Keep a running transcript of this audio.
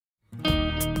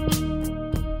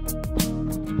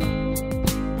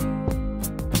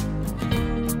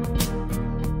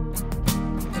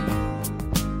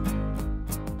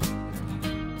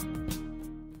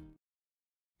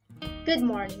Good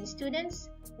morning, students.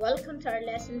 Welcome to our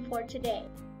lesson for today.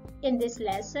 In this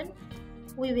lesson,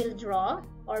 we will draw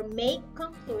or make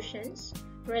conclusions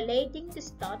relating to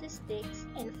statistics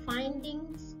and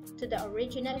findings to the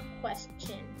original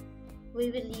question.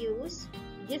 We will use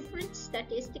different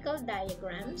statistical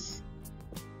diagrams,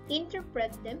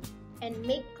 interpret them, and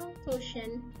make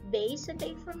conclusion based on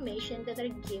the information that are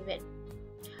given.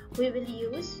 We will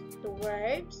use the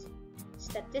words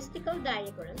statistical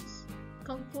diagrams,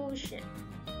 conclusion.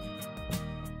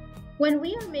 When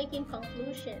we are making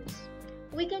conclusions,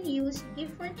 we can use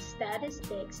different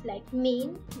statistics like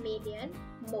mean, median,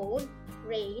 mode,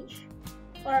 range,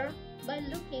 or by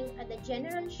looking at the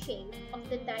general shape of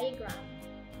the diagram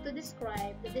to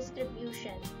describe the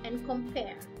distribution and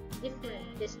compare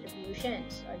different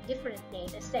distributions or different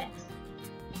data sets.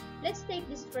 Let's take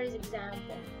this first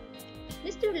example.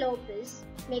 Mr. Lopez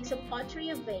makes a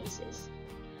pottery of vases.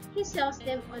 He sells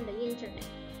them on the internet.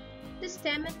 The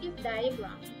schematic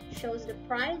diagram shows the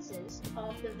prices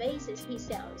of the vases he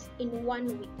sells in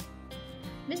 1 week.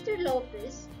 Mr.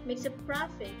 Lopez makes a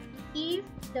profit if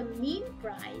the mean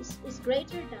price is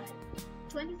greater than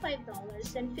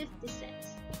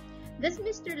 $25.50. Does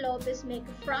Mr. Lopez make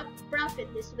a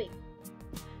profit this week?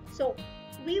 So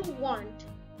we want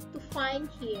to find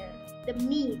here the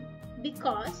mean,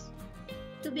 because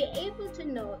to be able to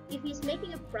know if he's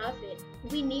making a profit,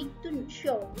 we need to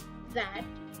show that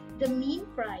the mean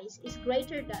price is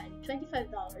greater than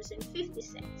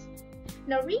 $25.50.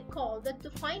 Now recall that to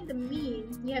find the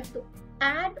mean, you have to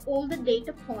add all the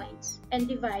data points and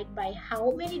divide by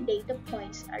how many data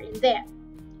points are in there.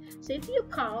 So if you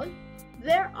count,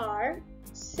 there are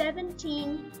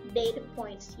 17 data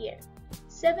points here,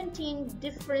 17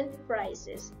 different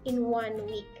prices in 1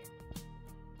 week.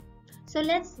 So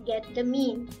let's get the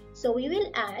mean. So we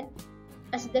will add,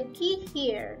 as the key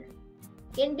here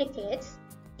indicates,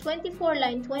 24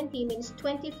 line 20 means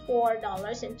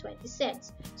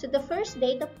 $24.20. So the first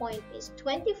data point is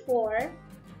 $24.20,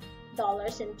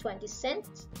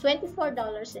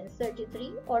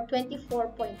 $24.33 or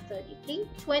 24.33,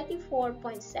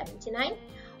 24.79.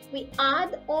 We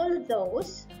add all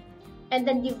those and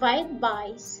then divide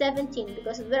by 17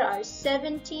 because there are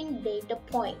 17 data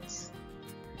points.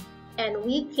 And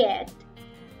we get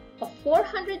a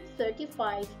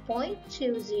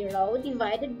 435.20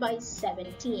 divided by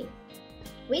 17,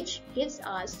 which gives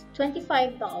us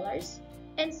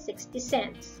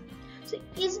 $25.60. So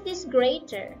is this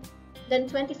greater than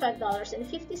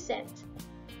 $25.50?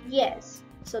 Yes.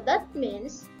 So that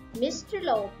means Mr.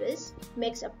 Lopez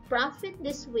makes a profit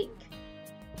this week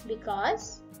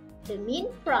because the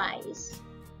mean price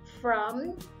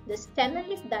from the stem and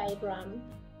leaf diagram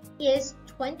is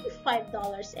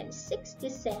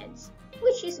 $25.60,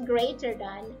 which is greater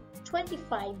than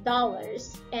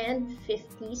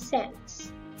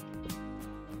 $25.50.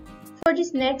 For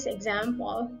this next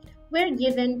example, we're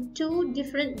given two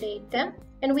different data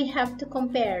and we have to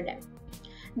compare them.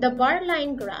 The bar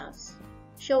line graphs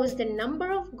shows the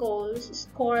number of goals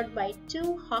scored by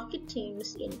two hockey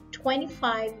teams in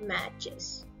 25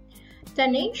 matches.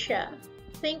 Tanisha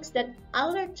thinks that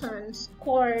Allerton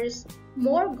scores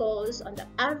more goals on the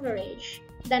average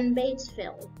than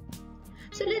Batesville.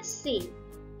 So let's see,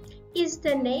 is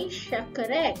Tanisha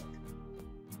correct?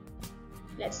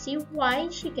 Let's see why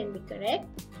she can be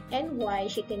correct and why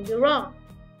she can be wrong.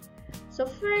 So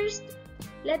first,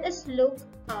 let us look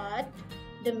at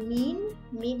the mean,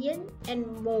 median, and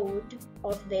mode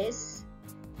of these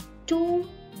two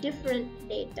different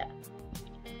data.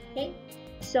 Okay,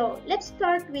 so let's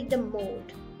start with the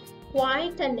mode. Why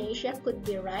Tanisha could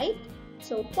be right?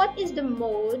 So what is the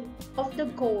mode of the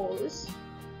goals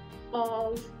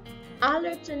of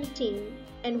Allerton team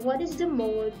and what is the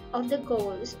mode of the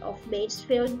goals of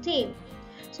Batesfield team?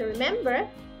 So remember,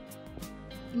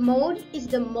 mode is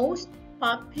the most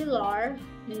popular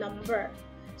number.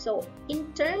 So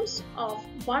in terms of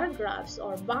bar graphs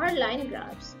or bar line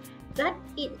graphs, that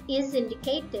it is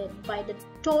indicated by the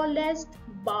tallest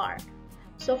bar.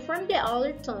 So from the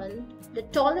Allerton, the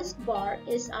tallest bar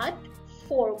is at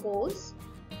 4 goals.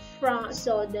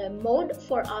 So the mode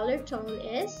for Allerton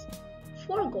is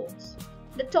 4 goals.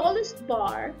 The tallest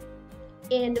bar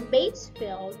in the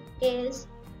Batesfield is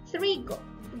 3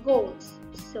 goals.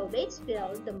 So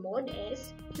Batesfield, the mode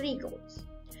is 3 goals.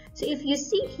 So if you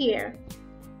see here,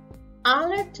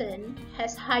 Allerton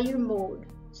has higher mode.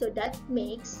 So that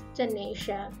makes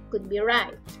Tanisha could be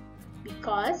right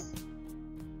because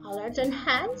Allerton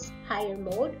has higher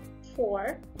mode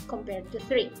 4 compared to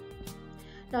 3.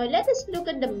 Now let us look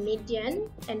at the median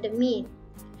and the mean.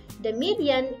 The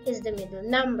median is the middle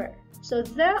number. So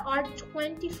there are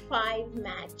 25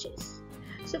 matches.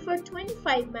 So for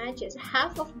 25 matches,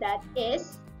 half of that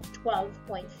is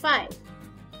 12.5.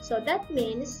 So that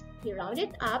means you round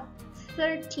it up,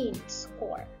 13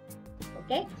 score.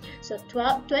 Okay, so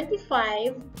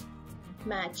 25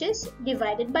 matches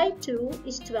divided by 2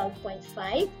 is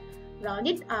 12.5. Round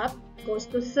it up, goes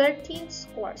to 13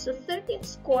 score. So 13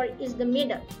 score is the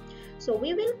middle. So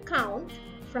we will count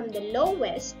from the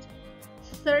lowest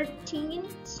 13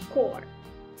 score.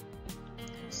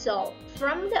 So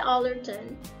from the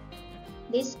Allerton,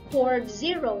 they scored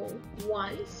 0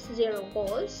 once, 0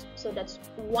 goals. So that's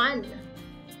 1.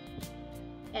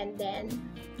 And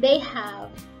then they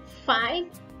have 5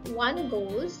 1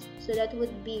 goals. So that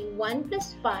would be 1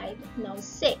 plus 5, now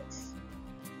 6.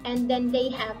 And then they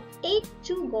have 8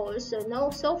 2 goals. So now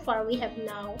so far we have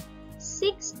now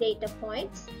 6 data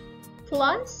points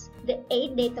plus the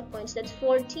 8 data points, that's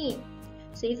 14.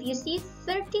 So if you see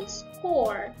 13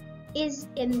 score is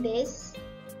in this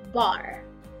bar,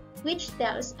 which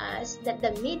tells us that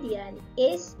the median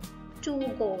is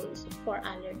 2 goals for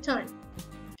Allerton.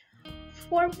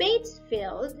 For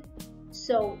Batesfield,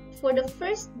 so for the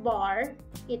first bar,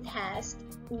 it has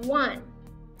 1.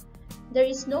 There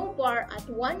is no bar at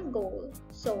 1 goal,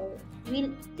 so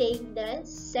we'll take the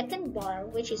second bar,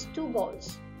 which is 2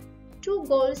 goals. 2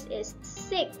 goals is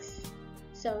 6.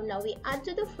 So now we add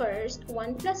to the first,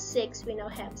 1 plus 6, we now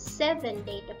have 7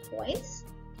 data points.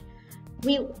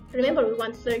 Remember, we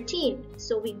want 13,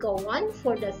 so we go on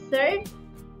for the third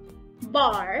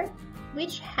bar,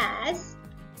 which has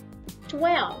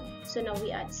 12. So now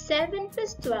we add 7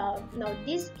 plus 12. Now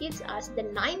this gives us the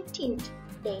 19th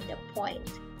data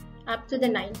point, up to the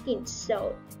 19th.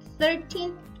 So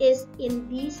 13th is in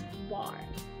this bar,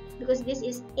 because this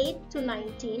is 8 to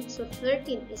 19, so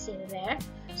 13 is in there.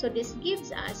 So this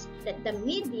gives us that the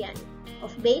median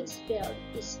of Batesfield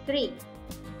is 3.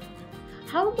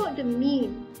 How about the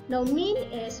mean? Now mean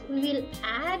is we will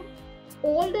add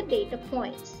all the data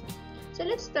points. So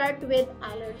let's start with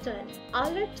Allerton.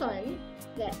 Allerton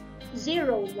get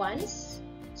 0 once,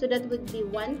 so that would be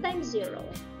 1 times 0.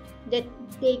 That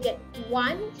they get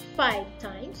 1 5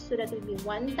 times, so that would be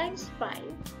 1 times 5.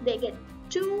 They get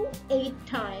 2 8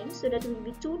 times, so that will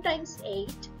be 2 times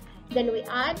 8. Then we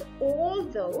add all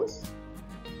those.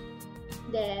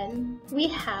 Then we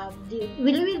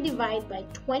will divide by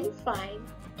 25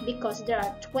 because there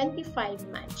are 25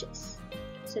 matches.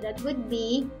 So that would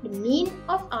be the mean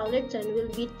of Allerton will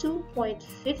be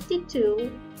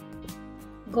 2.52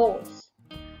 goals.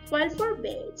 While for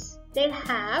Bates, they'll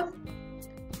have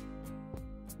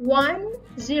 1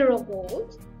 0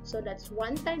 goals, so that's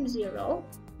 1 times 0.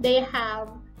 They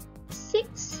have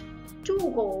 6 2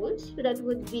 goals, so that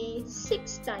would be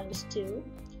 6 times 2.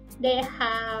 They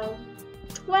have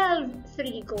 12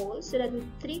 3 goals, so that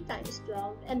would be 3 times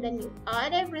 12. And then you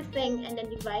add everything and then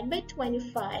divide by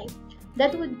 25.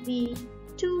 That would be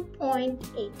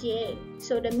 2.88.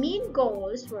 So the mean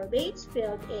goals for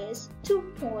Batesfield is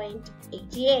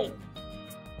 2.88.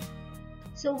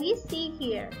 So we see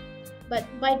here, but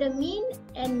by the mean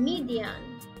and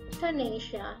median,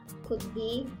 Tanisha could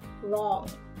be wrong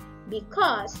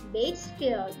because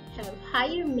Batesfield have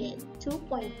higher mean,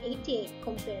 2.88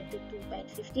 compared to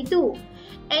 2.52,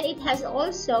 and it has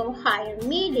also higher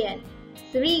median,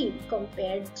 3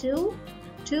 compared to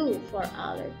 2 for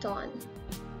Allerton.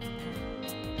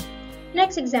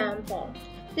 Next example.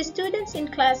 The students in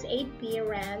class 8P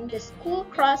ran the school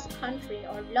cross-country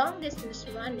or long-distance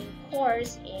running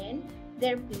course in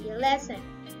their PE lesson.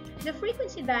 The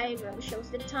frequency diagram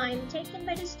shows the time taken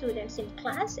by the students in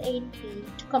class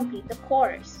 8P to complete the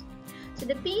course. So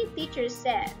the PE teacher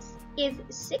says, if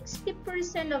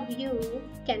 60% of you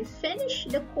can finish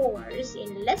the course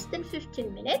in less than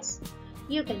 15 minutes,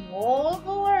 you can all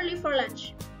go early for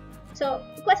lunch. So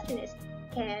the question is,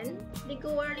 can they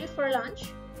go early for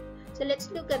lunch? So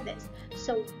let's look at this.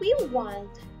 So we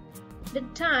want the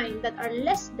time that are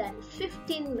less than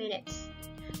 15 minutes.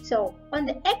 So on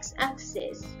the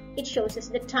x-axis, it shows us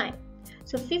the time.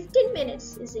 So 15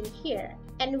 minutes is in here,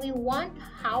 and we want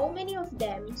how many of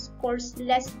them scores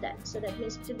less than. So that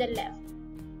means to the left,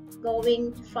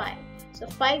 going 5. So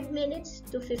 5 minutes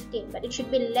to 15, but it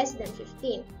should be less than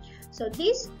 15. So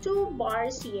these 2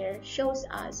 bars here shows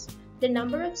us the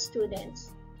number of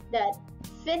students that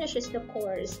finishes the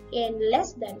course in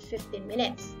less than 15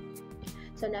 minutes.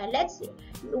 So now let's see.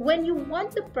 When you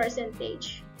want the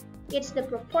percentage, it's the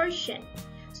proportion.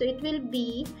 So it will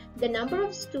be the number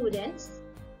of students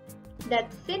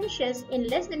that finishes in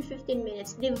less than 15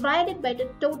 minutes divided by the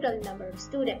total number of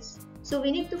students. So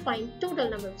we need to find total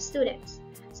number of students.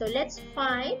 So let's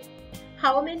find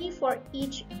how many for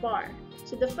each bar.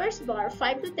 So the first bar,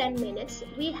 5 to 10 minutes,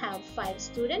 we have 5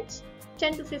 students.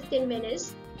 10 to 15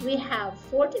 minutes, we have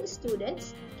 14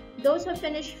 students. Those who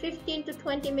finish 15 to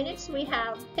 20 minutes, we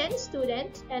have 10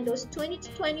 students. And those 20 to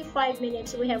 25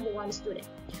 minutes, we have 1 student.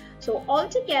 So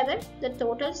altogether, the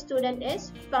total student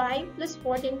is 5 plus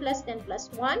 14 plus 10 plus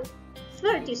 1,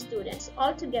 30 students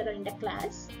altogether in the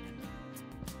class.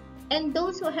 And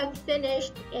those who have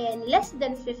finished in less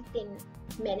than 15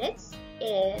 minutes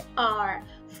are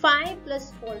 5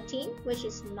 plus 14, which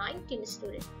is 19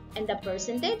 students. And the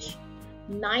percentage,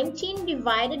 19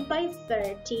 divided by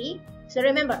 30. So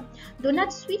remember, do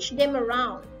not switch them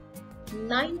around.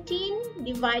 19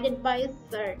 divided by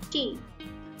 30.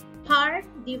 Part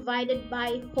divided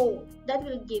by whole. That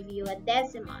will give you a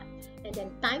decimal. And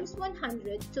then times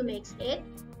 100 to make it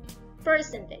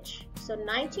percentage. So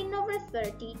 19 over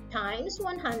 30 times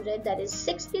 100, that is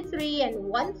 63 and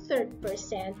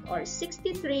 1/3% or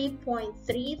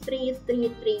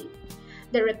 63.3333,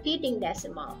 the repeating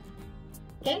decimal.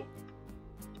 Okay?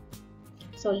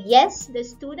 So yes, the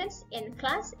students in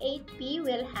class 8P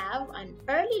will have an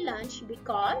early lunch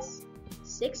because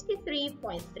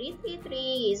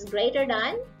 63.333 is greater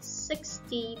than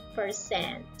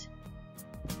 60%.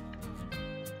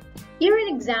 Here an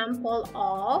example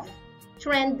of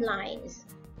trend lines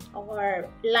or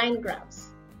line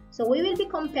graphs. So we will be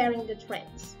comparing the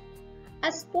trends.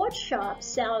 A sports shop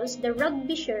sells the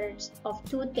rugby shirts of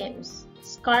 2 teams,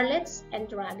 Scarlets and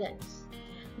Dragons.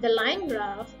 The line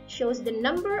graph shows the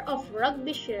number of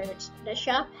rugby shirts the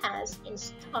shop has in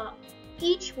stock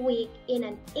each week in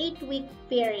an 8-week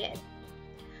period.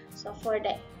 So for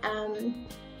the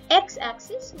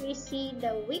x-axis, we see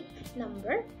the week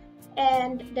number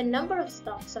and the number of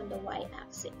stocks on the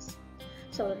y-axis.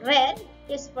 So red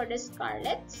is for the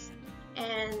Scarlets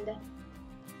and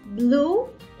blue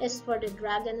is for the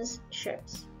Dragons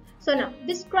shirts. So now,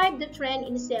 describe the trend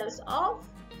in sales of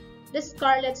the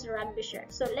Scarlets rugby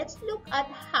shirt. So let's look at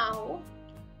how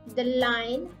the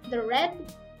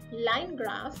red line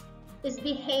graph is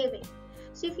behaving.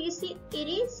 So if you see, it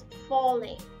is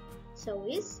falling. So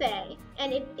we say,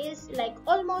 and it is like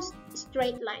almost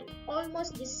straight line,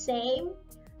 almost the same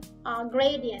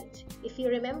gradient. If you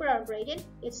remember our gradient,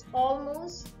 it's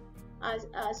almost as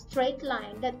a straight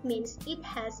line. That means it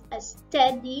has a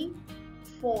steady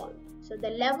fall. So the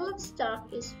level of stock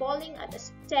is falling at a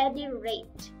steady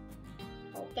rate.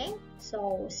 Okay,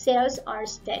 so sales are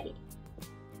steady.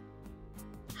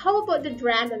 How about the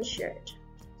dragon shirt?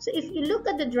 So if you look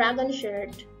at the dragon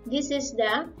shirt, this is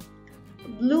the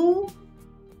blue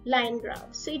line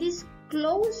graph. So it is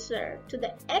closer to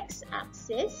the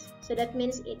x-axis. So that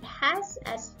means it has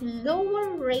a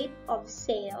slower rate of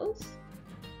sales,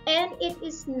 and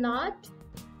it's not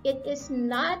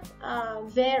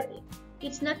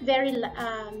very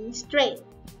straight.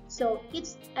 So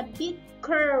it's a bit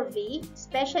curvy,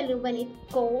 especially when it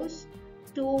goes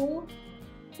to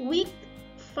week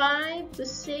 5 to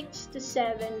 6 to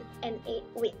 7 and 8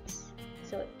 weeks.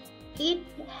 So it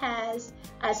has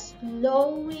a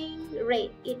slowing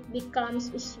rate. It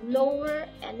becomes slower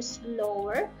and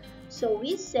slower. So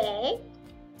we say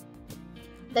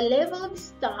the level of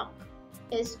stock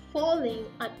is falling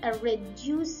at a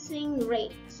reducing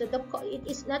rate. So it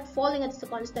is not falling at a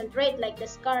constant rate like the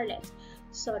Scarlet.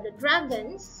 So the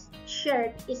Dragons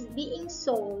shirt is being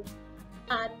sold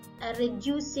at a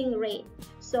reducing rate.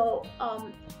 So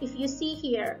if you see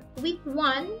here, week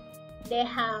 1, they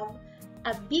have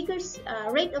a bigger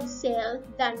rate of sale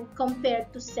than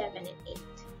compared to 7 and 8.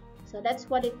 So that's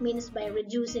what it means by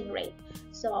reducing rate.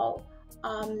 So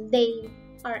they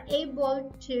are able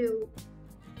to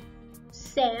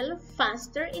sell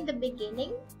faster in the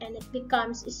beginning, and it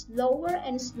becomes slower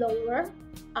and slower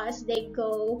as they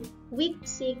go week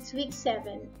 6, week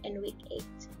 7, and week 8.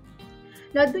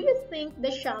 Now, do you think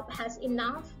the shop has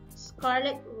enough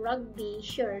Scarlet rugby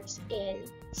shirts in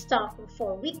stock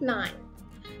for week 9?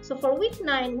 So for week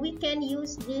 9, we can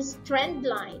use these trend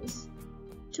lines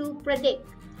to predict.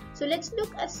 So let's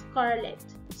look at Scarlet.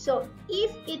 So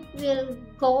if it will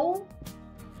go,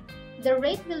 the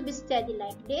rate will be steady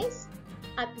like this.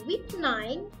 At week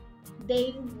 9,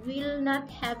 they will not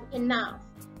have enough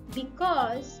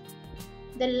because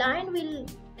the line will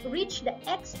reach the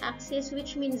x-axis,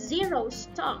 which means 0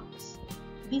 stocks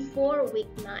before week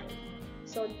 9.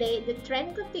 So the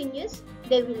trend continues.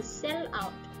 They will sell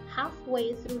out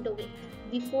halfway through the week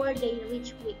before they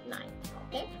reach week 9.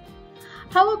 Okay.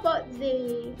 How about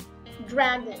the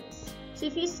Dragons? So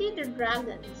if you see the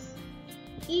Dragons,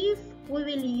 if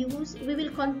we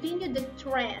will continue the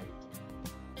trend.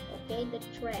 Okay, the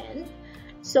trend.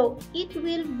 So it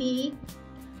will be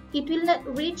it will not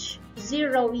reach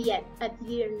 0 yet at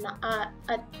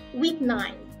week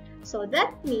 9. So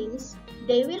that means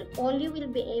they will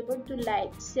be able to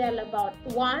like sell about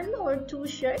 1 or 2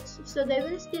 shirts. So they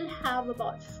will still have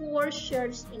about 4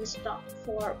 shirts in stock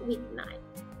for week 9.